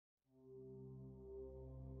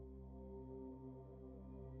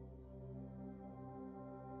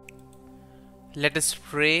Let us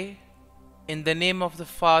pray in the name of the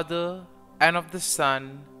Father, and of the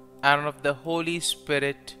Son, and of the Holy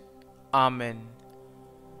Spirit. Amen.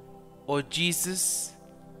 O Jesus,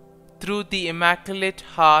 through the Immaculate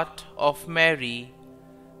Heart of Mary,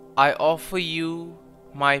 I offer you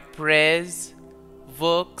my prayers,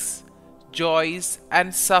 works, joys,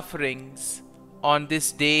 and sufferings on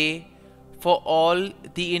this day for all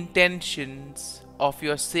the intentions of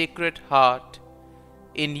your Sacred Heart,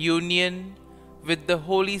 in union with the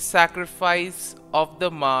holy sacrifice of the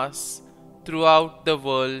Mass throughout the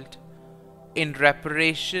world, in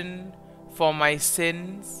reparation for my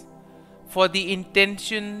sins, for the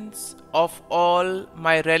intentions of all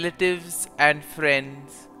my relatives and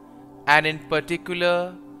friends, and in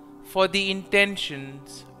particular for the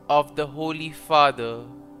intentions of the Holy Father.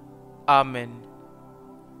 Amen.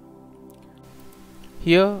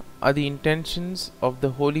 Here are the intentions of the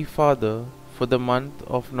Holy Father for the month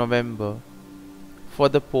of November. For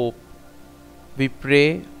the Pope, we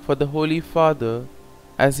pray for the Holy Father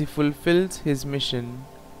as he fulfills his mission.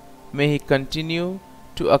 May he continue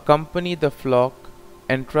to accompany the flock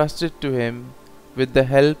entrusted to him with the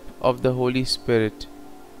help of the Holy Spirit.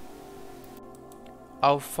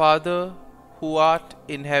 Our Father, who art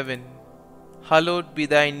in heaven, hallowed be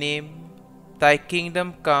thy name. Thy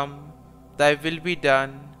kingdom come, thy will be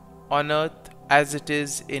done, on earth as it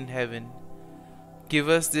is in heaven. Give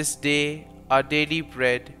us this day our daily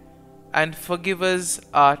bread, and forgive us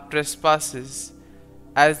our trespasses,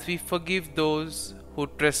 as we forgive those who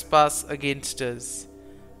trespass against us.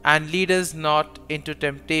 And lead us not into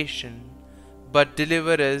temptation, but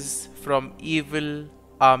deliver us from evil.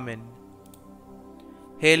 Amen.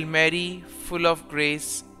 Hail Mary, full of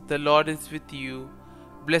grace, the Lord is with you.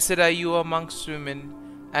 Blessed are you amongst women,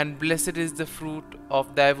 and blessed is the fruit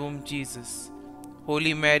of thy womb, Jesus.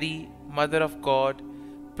 Holy Mary, Mother of God,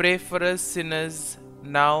 pray for us sinners,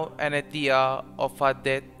 now and at the hour of our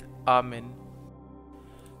death. Amen.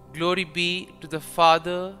 Glory be to the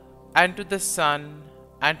Father, and to the Son,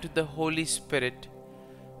 and to the Holy Spirit,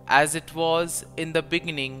 as it was in the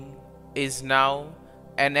beginning, is now,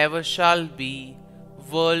 and ever shall be,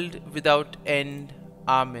 world without end.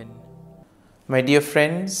 Amen. My dear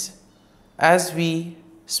friends, as we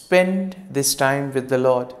spend this time with the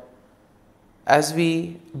Lord, as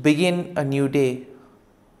we begin a new day,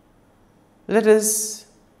 let us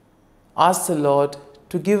ask the Lord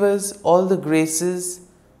to give us all the graces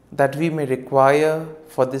that we may require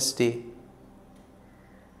for this day.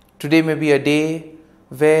 Today may be a day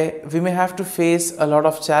where we may have to face a lot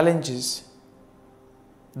of challenges.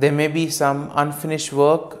 There may be some unfinished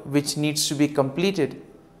work which needs to be completed.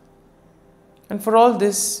 And for all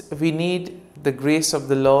this, we need the grace of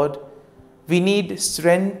the Lord. We need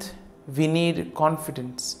strength. We need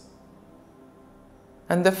confidence.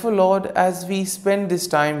 And therefore, Lord, as we spend this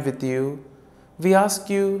time with you, we ask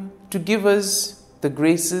you to give us the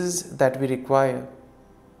graces that we require.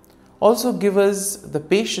 Also give us the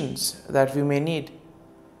patience that we may need,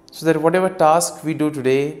 so that whatever task we do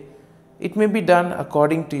today, it may be done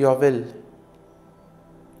according to your will.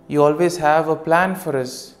 You always have a plan for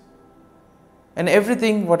us, and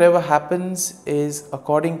everything, whatever happens, is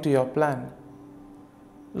according to your plan.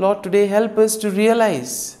 Lord, today help us to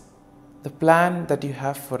realize the plan that you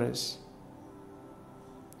have for us.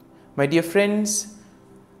 My dear friends,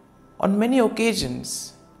 on many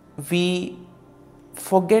occasions, we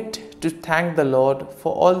forget to thank the Lord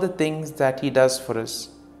for all the things that He does for us.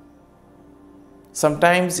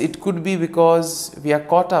 Sometimes it could be because we are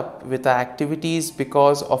caught up with our activities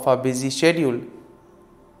because of our busy schedule.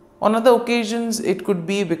 On other occasions, it could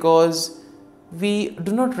be because we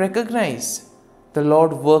do not recognize the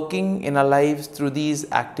Lord working in our lives through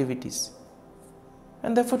these activities.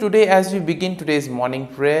 And therefore today, as we begin today's morning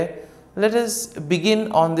prayer, let us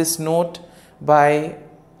begin on this note by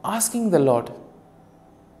asking the Lord,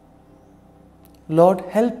 Lord,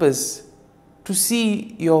 help us to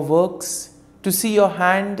see your works, to see your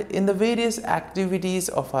hand in the various activities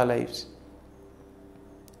of our lives.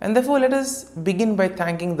 And therefore let us begin by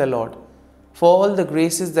thanking the Lord for all the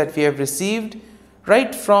graces that we have received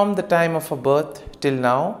right from the time of our birth till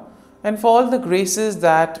now, and for all the graces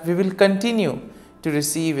that we will continue to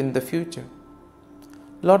receive in the future.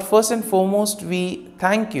 Lord, first and foremost, we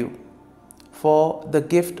thank you for the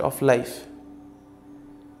gift of life.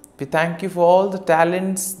 We thank you for all the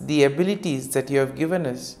talents, the abilities that you have given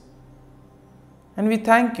us. And we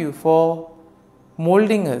thank you for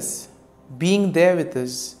molding us, being there with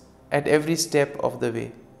us at every step of the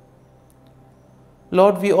way.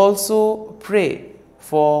 Lord, we also pray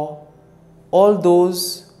for all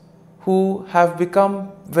those who have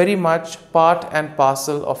become very much part and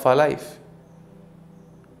parcel of our life.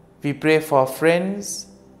 We pray for our friends,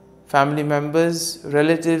 family members,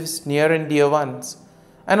 relatives, near and dear ones,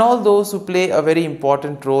 and all those who play a very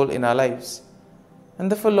important role in our lives.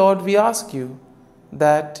 And therefore, Lord, we ask you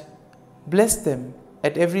that bless them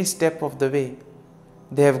at every step of the way.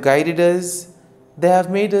 They have guided us, they have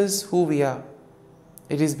made us who we are.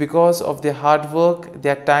 It is because of their hard work,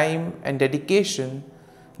 their time and dedication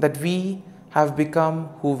that we have become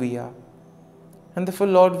who we are. And therefore,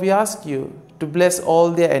 Lord, we ask you to bless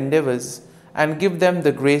all their endeavors and give them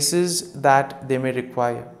the graces that they may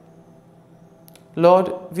require.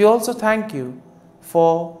 Lord, we also thank you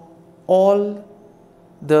for all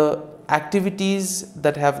the activities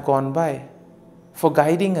that have gone by, for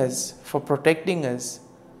guiding us, for protecting us.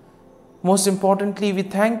 Most importantly, we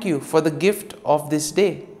thank you for the gift of this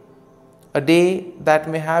day, a day that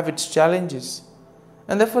may have its challenges.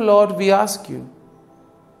 And therefore, Lord, we ask you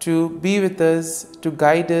to be with us, to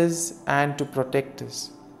guide us, and to protect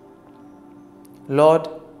us. Lord,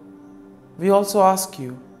 we also ask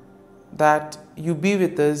you that you be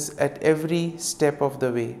with us at every step of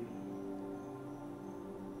the way.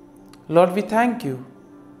 Lord, we thank you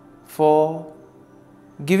for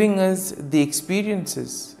giving us the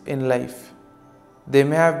experiences in life. There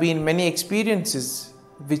may have been many experiences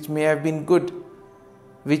which may have been good,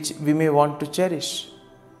 which we may want to cherish.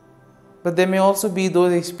 But there may also be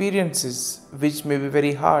those experiences which may be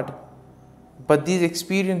very hard. But these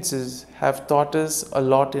experiences have taught us a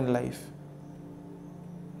lot in life.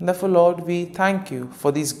 Therefore, Lord, we thank you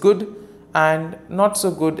for these good and not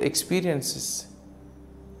so good experiences.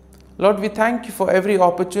 Lord, we thank you for every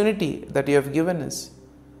opportunity that you have given us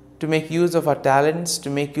to make use of our talents, to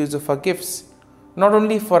make use of our gifts, not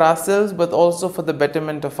only for ourselves but also for the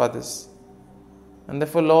betterment of others. And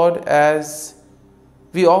therefore, Lord, as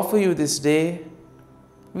we offer you this day,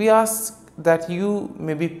 we ask that you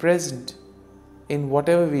may be present in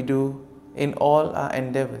whatever we do, in all our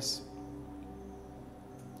endeavors.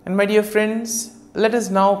 And my dear friends, let us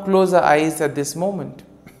now close our eyes at this moment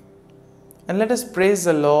and let us praise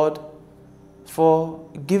the Lord for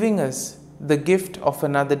giving us the gift of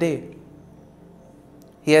another day.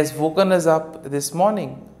 He has woken us up this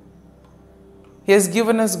morning. He has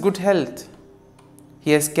given us good health.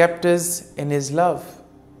 He has kept us in His love.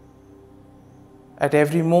 At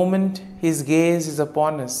every moment, His gaze is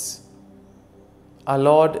upon us. Our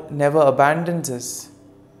Lord never abandons us.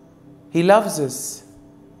 He loves us.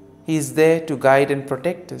 He is there to guide and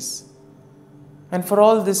protect us. And for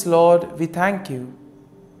all this, Lord, we thank you.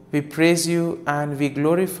 We praise you and we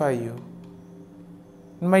glorify you.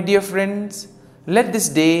 And my dear friends, let this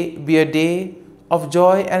day be a day of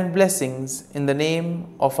joy and blessings in the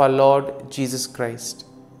name of our Lord Jesus Christ.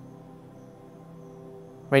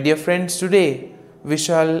 My dear friends, today we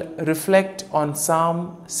shall reflect on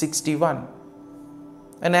Psalm 61.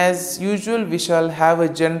 And as usual, we shall have a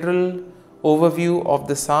general overview of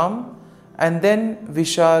the psalm, and then we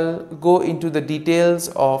shall go into the details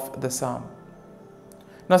of the psalm.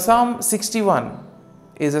 Now, Psalm 61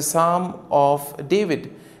 is a psalm of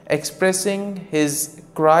David expressing his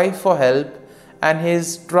cry for help and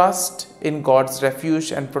his trust in God's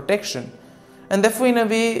refuge and protection. And therefore, in a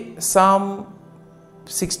way, Psalm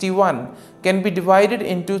 61 can be divided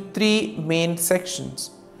into three main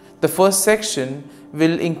sections. The first section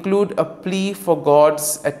will include a plea for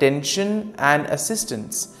God's attention and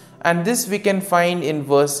assistance, and this we can find in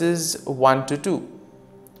verses 1 to 2.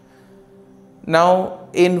 Now,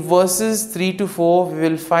 in verses 3 to 4, we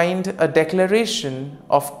will find a declaration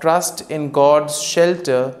of trust in God's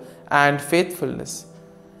shelter and faithfulness.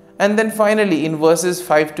 And then finally, in verses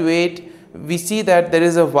 5 to 8, we see that there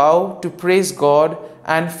is a vow to praise God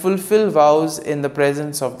and fulfill vows in the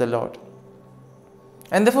presence of the Lord.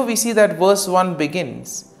 And therefore we see that verse 1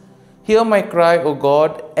 begins, "Hear my cry, O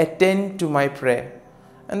God, attend to my prayer."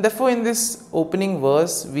 And therefore in this opening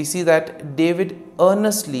verse, we see that David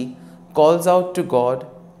earnestly calls out to God,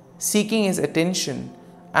 seeking his attention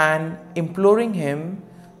and imploring him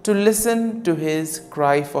to listen to his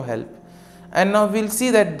cry for help. And now we'll see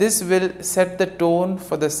that this will set the tone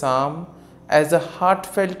for the psalm as a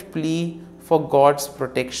heartfelt plea for God's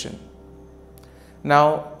protection.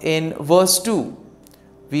 Now in verse 2,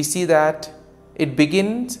 we see that it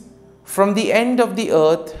begins, "From the end of the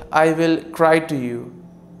earth I will cry to you.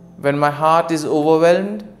 When my heart is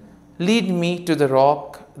overwhelmed, lead me to the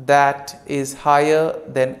rock that is higher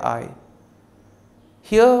than I."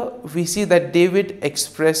 Here we see that David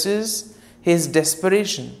expresses his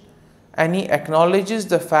desperation and he acknowledges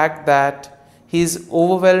the fact that his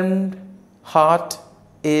overwhelmed heart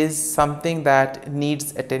is something that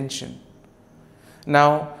needs attention.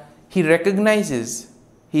 Now he recognizes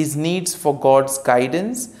his needs for God's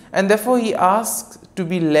guidance, and therefore he asks to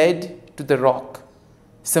be led to the rock,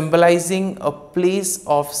 symbolizing a place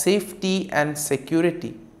of safety and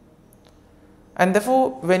security. And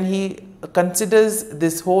therefore, when he considers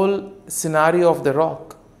this whole scenario of the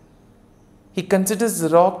rock, he considers the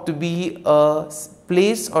rock to be a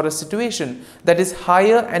place or a situation that is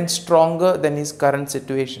higher and stronger than his current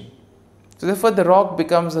situation. So therefore, the rock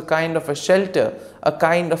becomes a kind of a shelter, a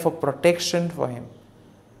kind of a protection for him.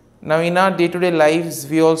 Now, in our day-to-day lives,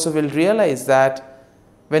 we also will realize that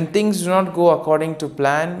when things do not go according to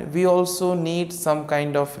plan, we also need some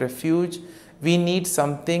kind of refuge. We need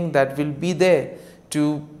something that will be there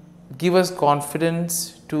to give us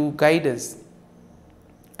confidence, to guide us.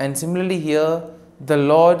 And similarly here, the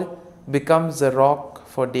Lord becomes the rock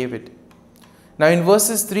for David. Now in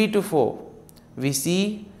verses 3 to 4, we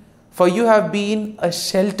see, "For you have been a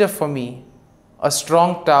shelter for me, a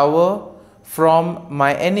strong tower from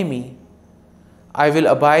my enemy. I will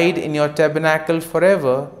abide in your tabernacle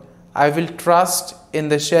forever. I will trust in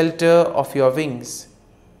the shelter of your wings."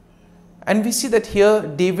 And we see that here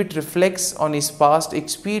David reflects on his past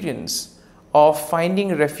experience of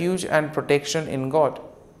finding refuge and protection in God.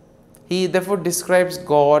 He therefore describes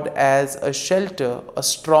God as a shelter, a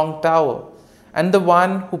strong tower, and the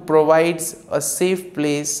one who provides a safe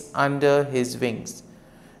place under his wings.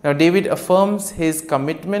 Now David affirms his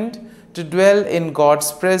commitment to dwell in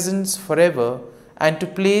God's presence forever and to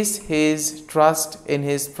place his trust in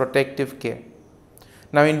his protective care.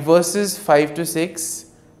 Now in verses 5 to 6,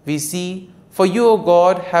 we see, "For you, O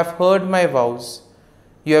God, have heard my vows.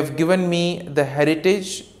 You have given me the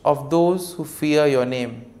heritage of those who fear your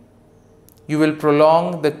name. You will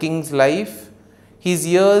prolong the king's life, his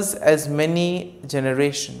years as many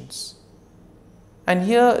generations." And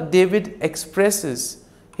here David expresses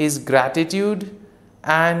his gratitude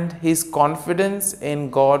and his confidence in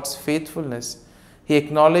God's faithfulness. He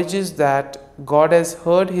acknowledges that God has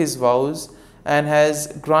heard his vows and has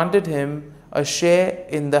granted him a share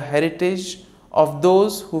in the heritage of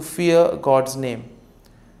those who fear God's name.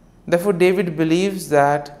 Therefore, David believes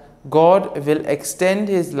that God will extend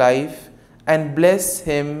his life and bless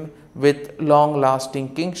him with long-lasting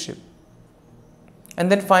kingship.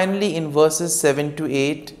 And then finally in verses 7 to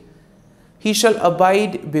 8, "He shall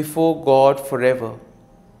abide before God forever.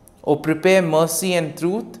 O prepare mercy and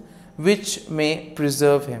truth, which may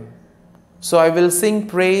preserve him. So I will sing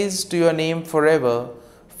praise to your name forever,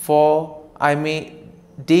 for I may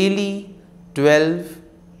daily dwell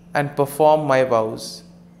and perform my vows."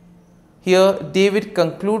 Here David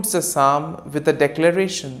concludes the psalm with a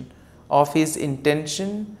declaration of his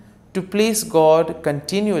intention to place God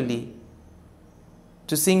continually,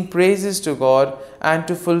 to sing praises to God and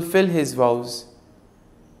to fulfill his vows.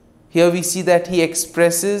 Here we see that he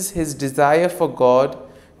expresses his desire for God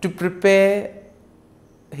to prepare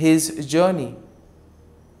his journey.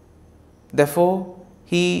 Therefore,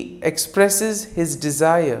 he expresses his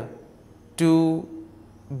desire to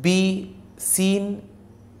be seen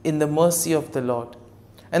in the mercy of the Lord.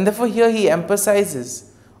 And therefore here he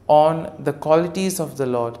emphasizes on the qualities of the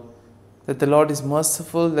Lord, that the Lord is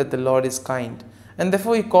merciful, that the Lord is kind. And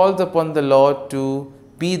therefore he calls upon the Lord to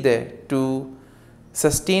be there, to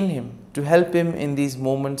sustain him, to help him in these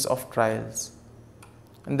moments of trials.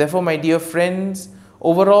 And therefore, my dear friends,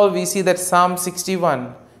 overall we see that Psalm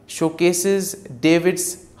 61 showcases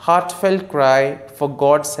David's heartfelt cry for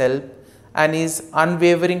God's help and his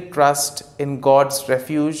unwavering trust in God's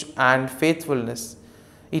refuge and faithfulness.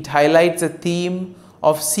 It highlights a theme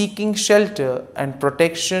of seeking shelter and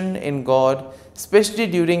protection in God, especially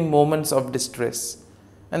during moments of distress.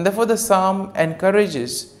 And therefore the psalm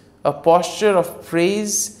encourages a posture of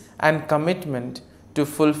praise and commitment to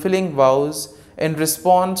fulfilling vows in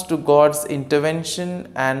response to God's intervention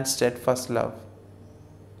and steadfast love.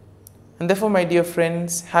 And therefore, my dear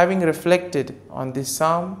friends, having reflected on this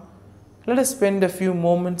psalm, let us spend a few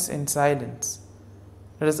moments in silence.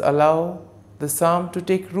 Let us allow the psalm to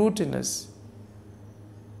take root in us,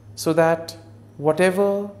 so that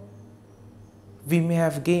whatever we may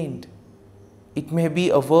have gained, it may be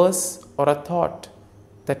a verse or a thought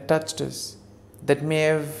that touched us, that may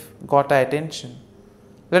have got our attention.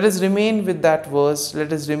 Let us remain with that verse,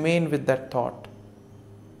 let us remain with that thought.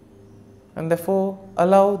 And therefore,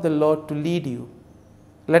 allow the Lord to lead you.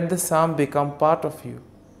 Let the psalm become part of you.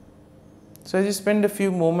 So as you spend a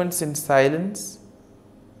few moments in silence,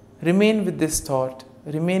 remain with this thought,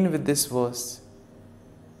 remain with this verse.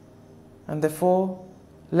 And therefore,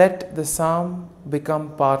 let the psalm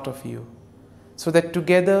become part of you, so that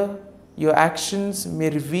together your actions may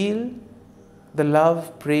reveal the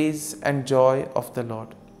love, praise, and joy of the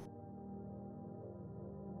Lord.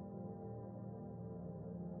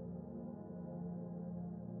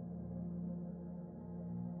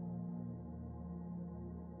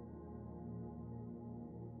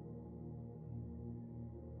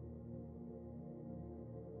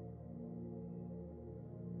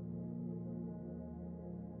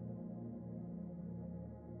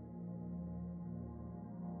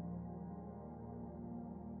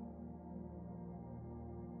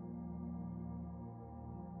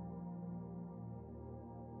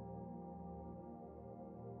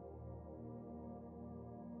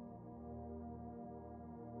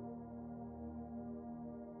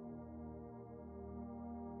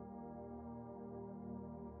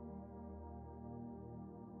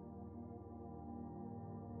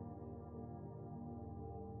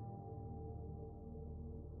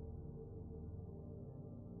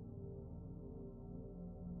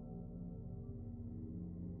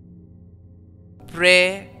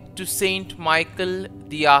 Prayer to Saint Michael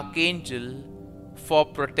the Archangel for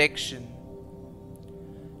protection.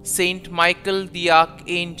 Saint Michael the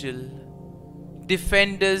Archangel,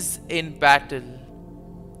 defend us in battle.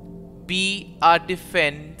 Be our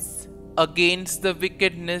defense against the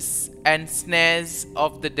wickedness and snares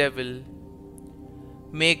of the devil.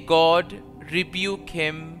 May God rebuke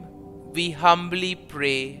him, we humbly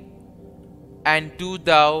pray. And do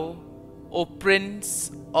thou, O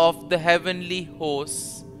Prince of the heavenly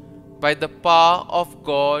hosts, by the power of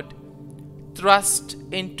God, thrust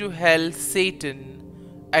into hell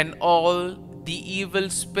Satan and all the evil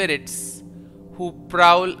spirits who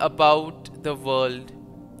prowl about the world,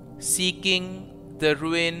 seeking the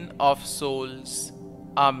ruin of souls.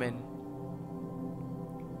 Amen.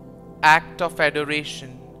 Act of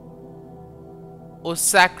Adoration. O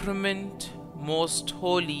Sacrament most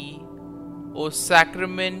holy, O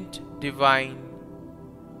Sacrament divine,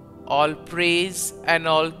 all praise and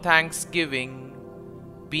all thanksgiving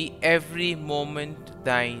be every moment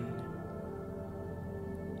thine.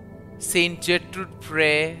 Saint Gertrude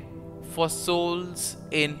Prayer for souls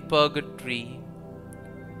in purgatory.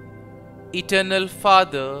 Eternal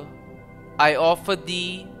Father, I offer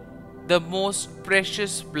Thee the most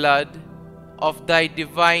precious blood of Thy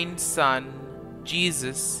divine Son,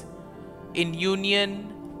 Jesus, in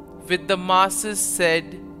union with the masses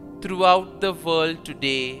said throughout the world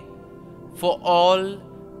today, for all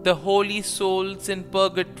the holy souls in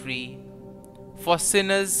purgatory, for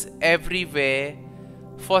sinners everywhere,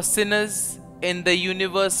 for sinners in the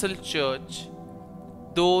universal church,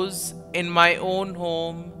 those in my own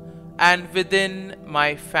home and within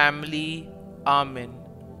my family. Amen.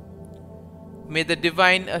 May the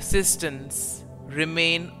divine assistance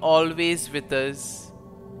remain always with us,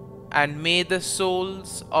 and may the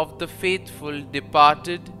souls of the faithful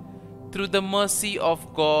departed through the mercy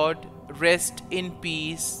of God rest in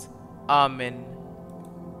peace. Amen.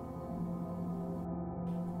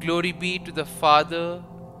 Glory be to the Father,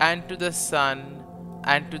 and to the Son,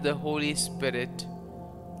 and to the Holy Spirit,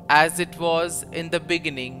 as it was in the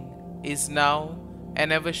beginning, is now,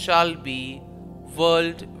 and ever shall be,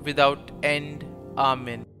 world without end.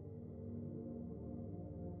 Amen.